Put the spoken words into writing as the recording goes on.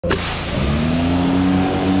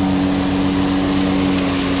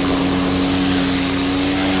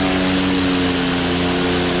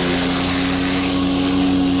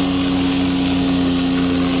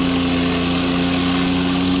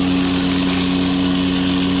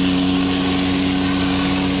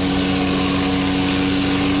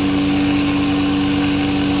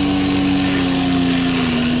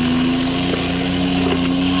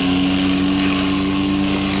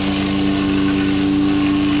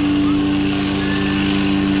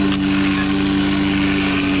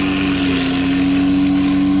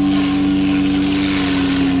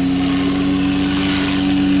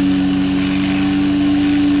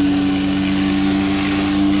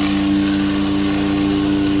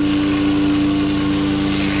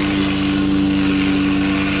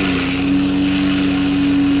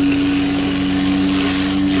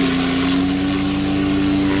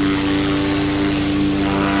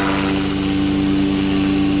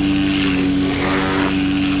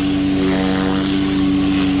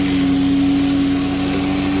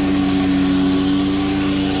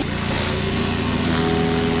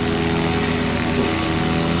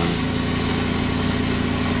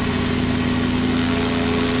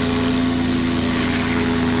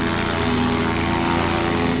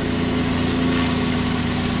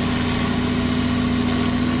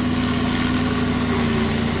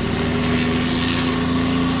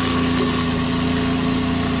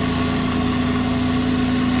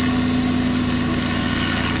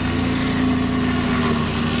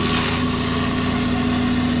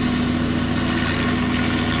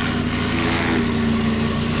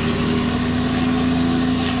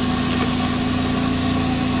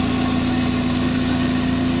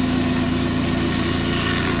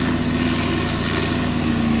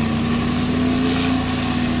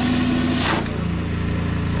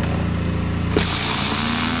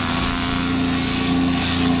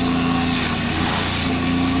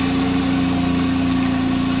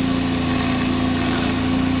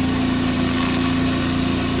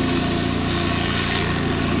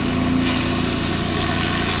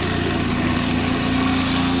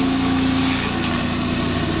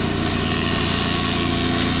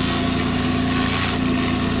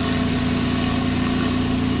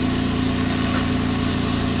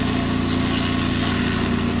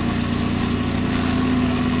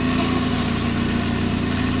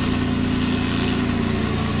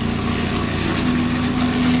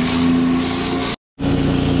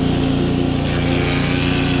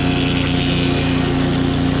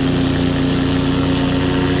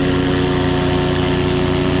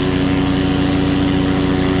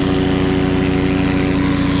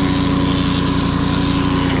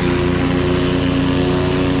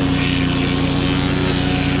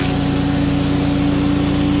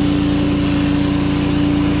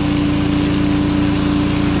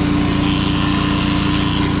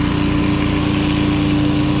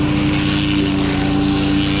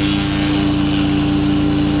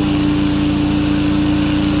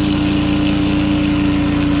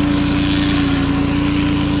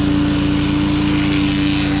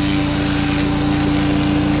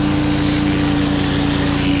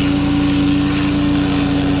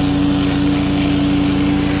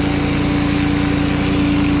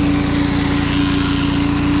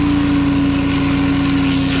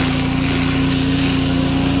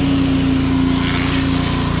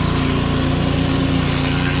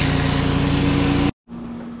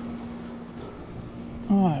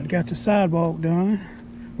Got the sidewalk done.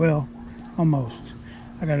 Well, almost.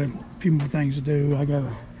 I got a few more things to do. I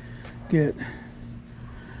gotta get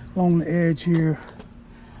along the edge here.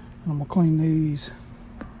 I'm gonna clean these.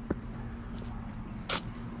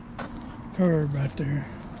 Curb right there.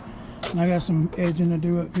 And I got some edging to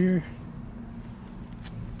do up here.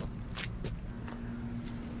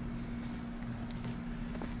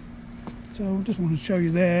 So just want to show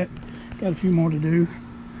you that. Got a few more to do.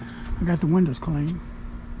 I got the windows clean.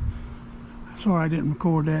 Sorry I didn't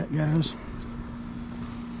record that, guys.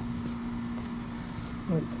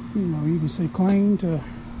 But you know, you can see clean to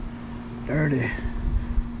dirty.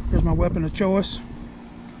 Here's my weapon of choice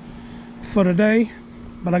for today.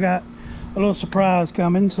 But I got a little surprise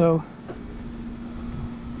coming, so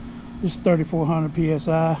it's 3,400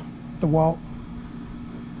 psi to walk.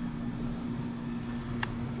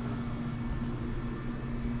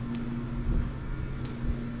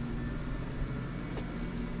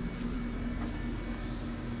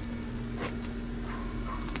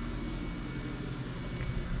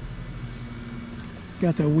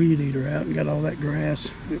 Got the weed eater out and got all that grass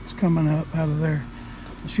that's coming up out of there.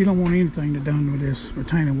 She don't want anything to done with this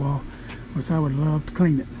retaining wall, which I would love to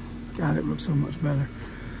clean it. God, it looks so much better.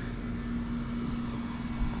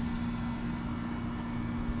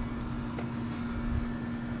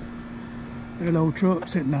 That old truck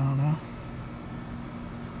sitting down there.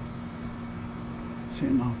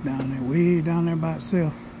 Sitting off down there, way down there by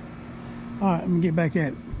itself. Alright, let me get back at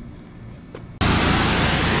it.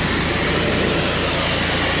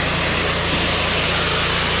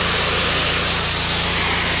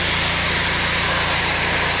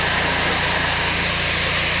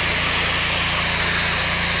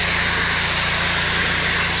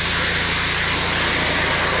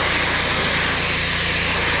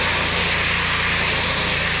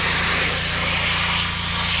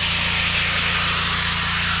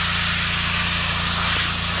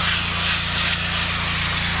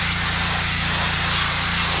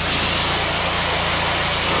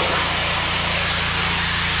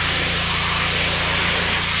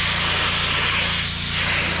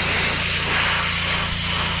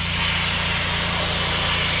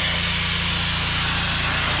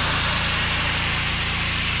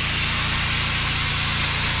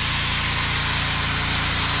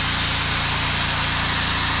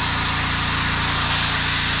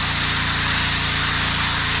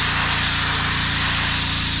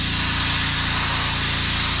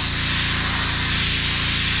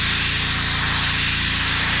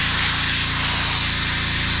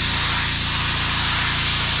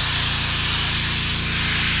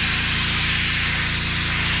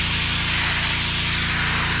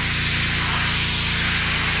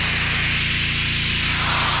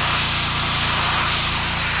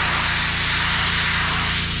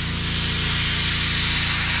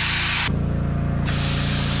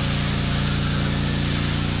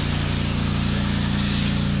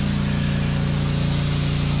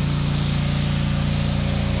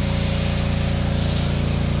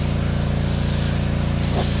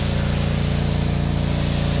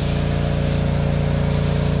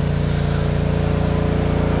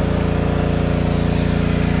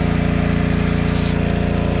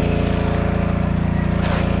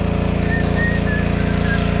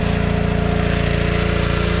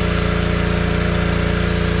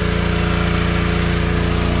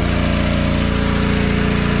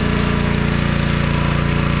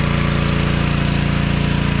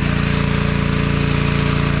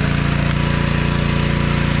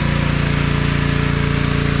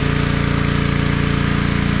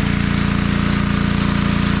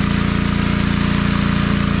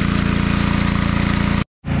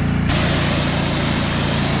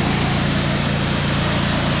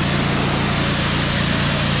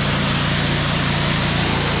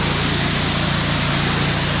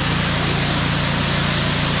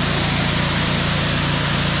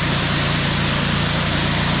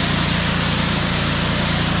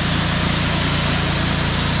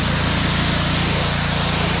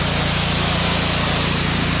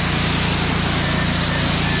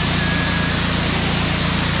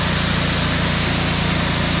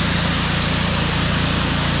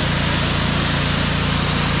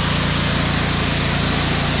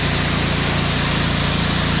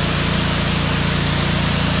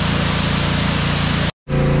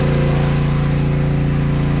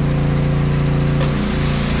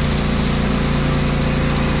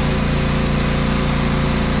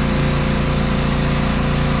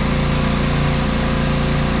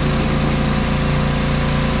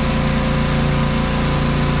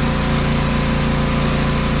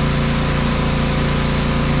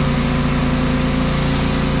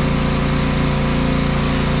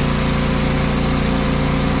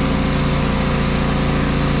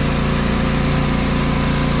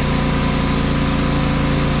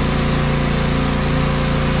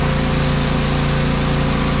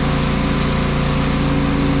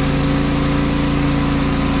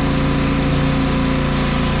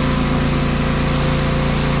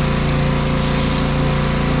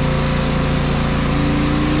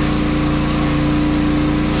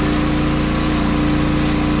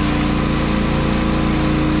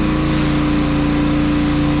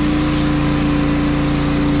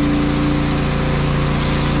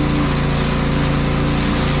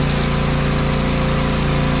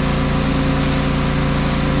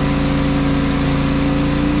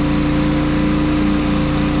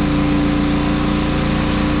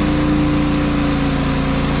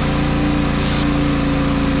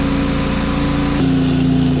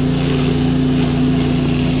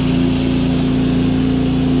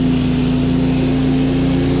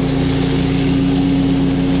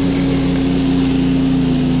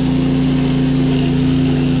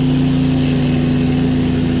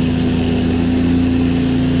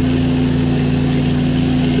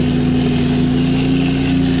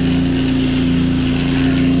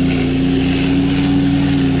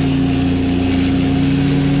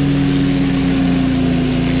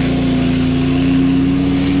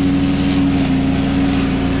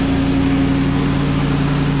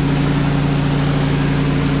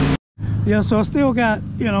 Yeah, so I still got,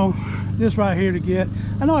 you know, this right here to get.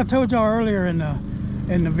 I know I told y'all earlier in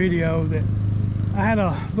the video that I had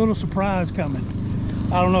a little surprise coming.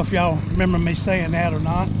 I don't know if y'all remember me saying that or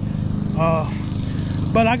not.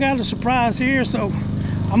 But I got a surprise here, so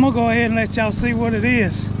I'm gonna go ahead and let y'all see what it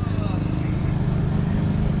is.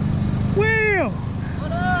 Will!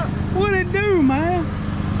 What up? What it do, man?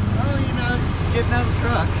 Oh, you know, just getting out of the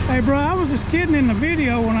truck. Hey, bro, I was just kidding in the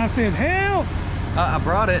video when I said help. I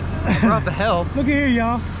brought it. I brought the help. Look here,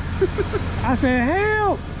 y'all. I said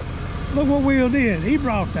help. Look what Will did. He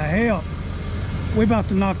brought the help. We about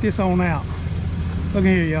to knock this on out. Look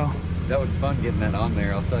here, y'all. That was fun getting that on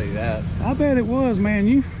there, I'll tell you that. I bet it was, man.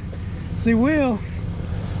 You see, Will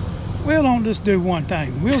don't just do one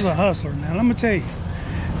thing. Will's a hustler. Now, let me tell you.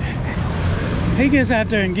 He gets out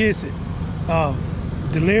there and gets it.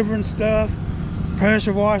 Delivering stuff,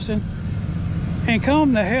 pressure washing, and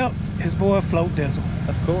come to help his boy Float Dizzle.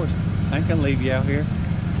 Of course. I ain't gonna leave you out here.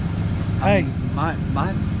 Hey. My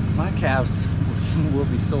calves will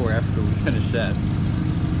be sore after we finish that.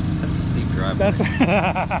 That's a steep driveway. That's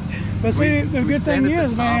but see, the good thing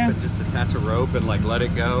is, man, and just attach a rope and like let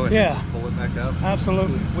it go and yeah, just pull it back up.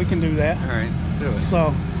 Absolutely, we can do that. All right, let's do it. So,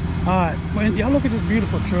 all right, well, y'all look at this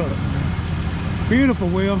beautiful truck. Beautiful,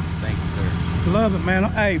 Will. Thank you, sir. Love it, man.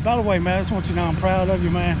 Hey, by the way, man, I just want you to know I'm proud of you,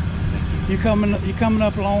 man. Thank you. You coming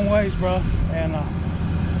up a long ways, bro, and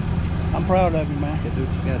I'm proud of you, man. You do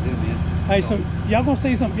what you gotta do, man. Hey, so y'all gonna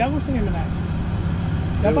see something? Y'all gonna see him in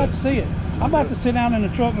action? Y'all about to see it. I'm about to sit down in the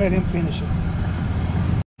truck and let him finish it.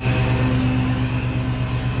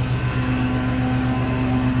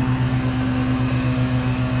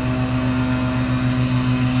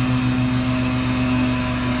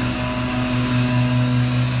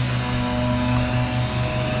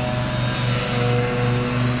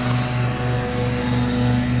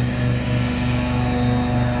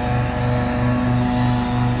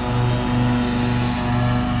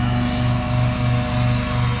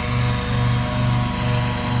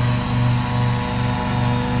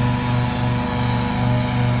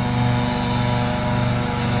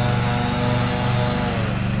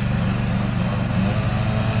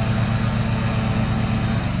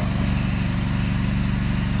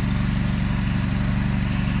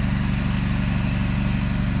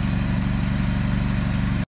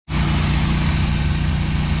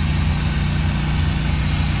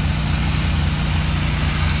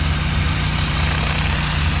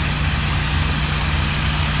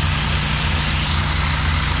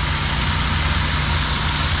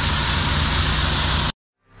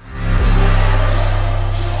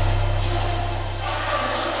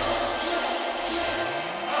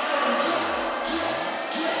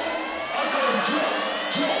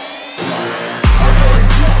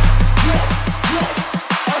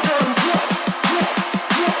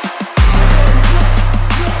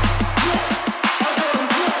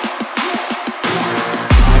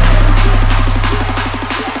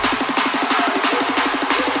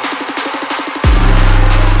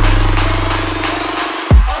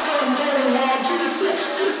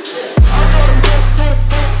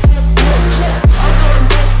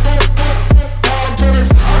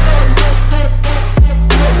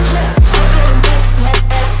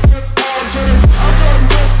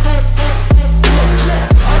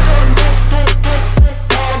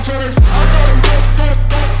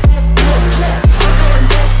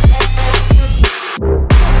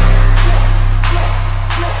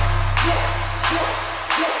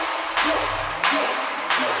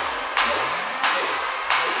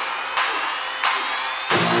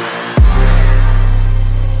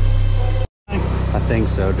 I think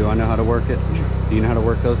so. Do I know how to work it? Do you know how to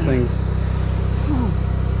work those things?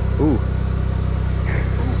 Ooh.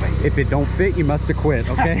 If it don't fit, you must have quit,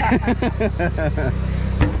 okay?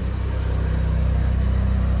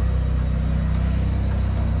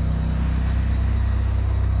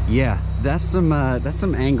 Yeah, that's some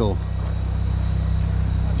angle.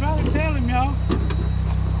 I tried to tell him, y'all.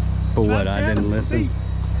 But what, I didn't listen?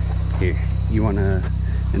 Here, you wanna,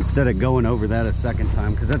 instead of going over that a second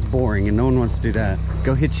time, because that's boring and no one wants to do that,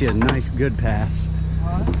 go hit you a nice good pass.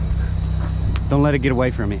 All right. Don't let it get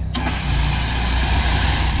away from you.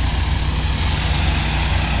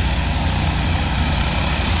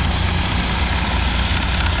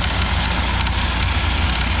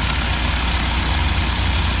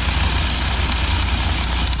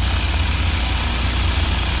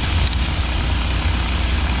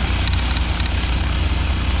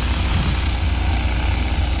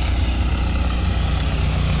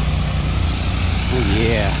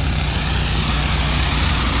 Yeah.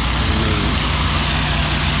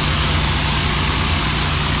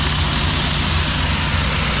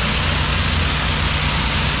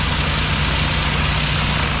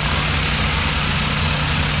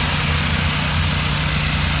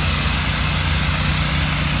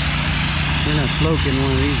 smoke in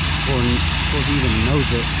one of these before he even knows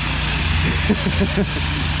it.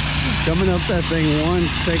 Coming up that thing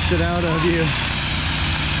once takes it out of you.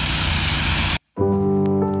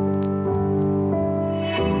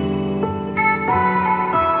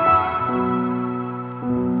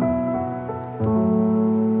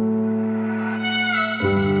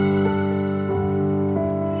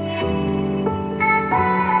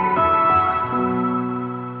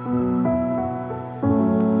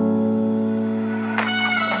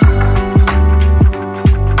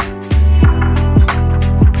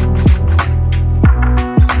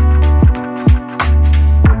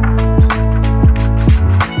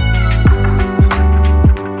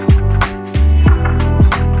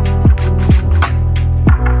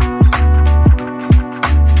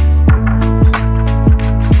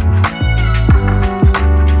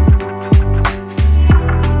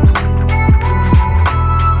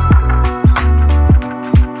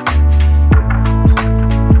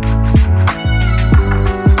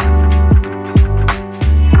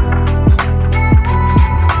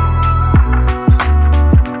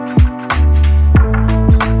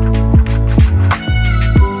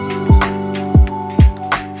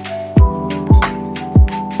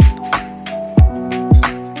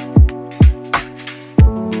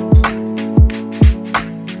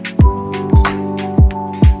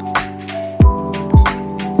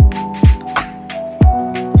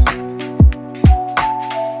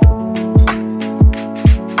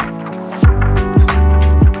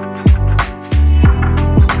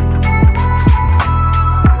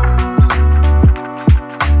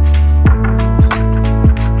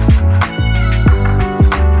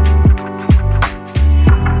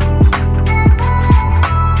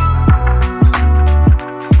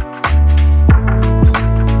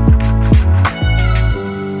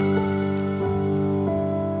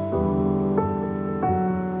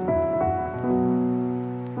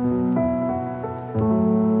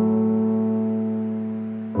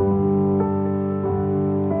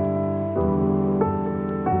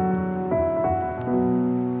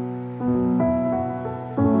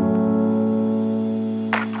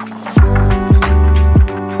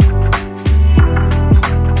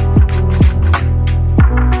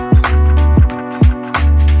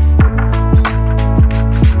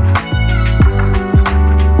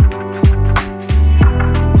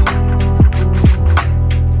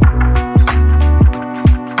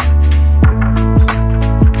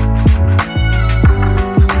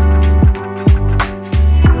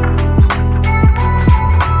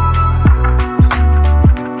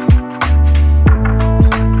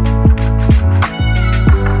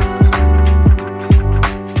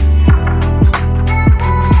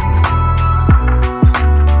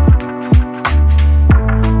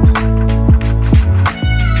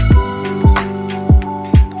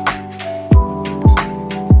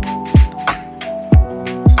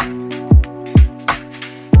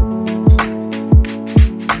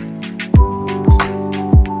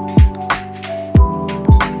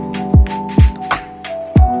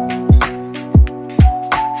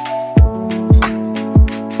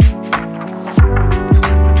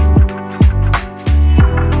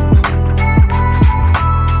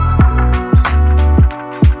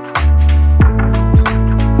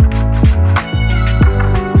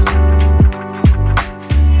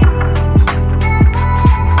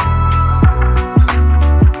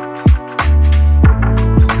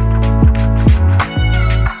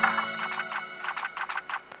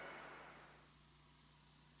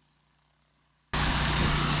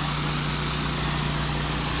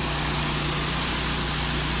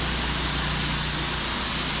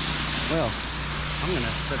 Well, I'm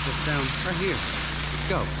gonna set this down right here. Let's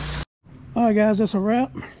go. All right, guys, that's a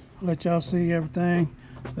wrap. I'll let y'all see everything.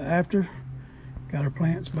 The after. Got our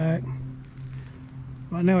plants back.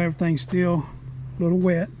 Right now, everything's still a little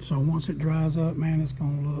wet, so once it dries up, man, it's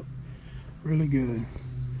gonna look really good.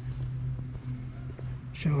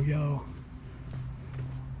 Show y'all.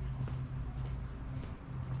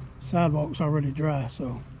 Sidewalk's already dry,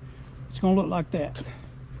 so it's gonna look like that.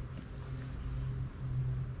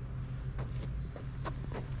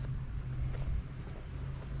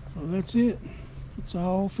 So that's it. It's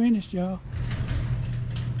all finished, y'all.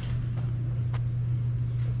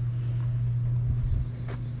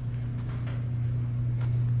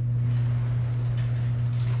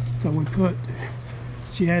 So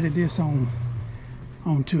she added this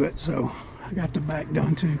onto it, so I got the back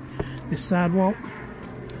done too. This sidewalk.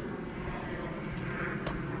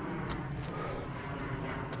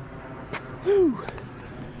 Whew.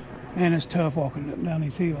 Man, it's tough walking up down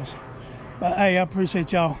these hills. But hey, I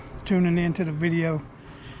appreciate y'all tuning in to the video.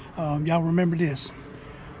 Y'all remember this.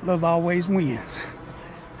 Love always wins.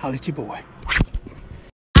 Holla at your boy.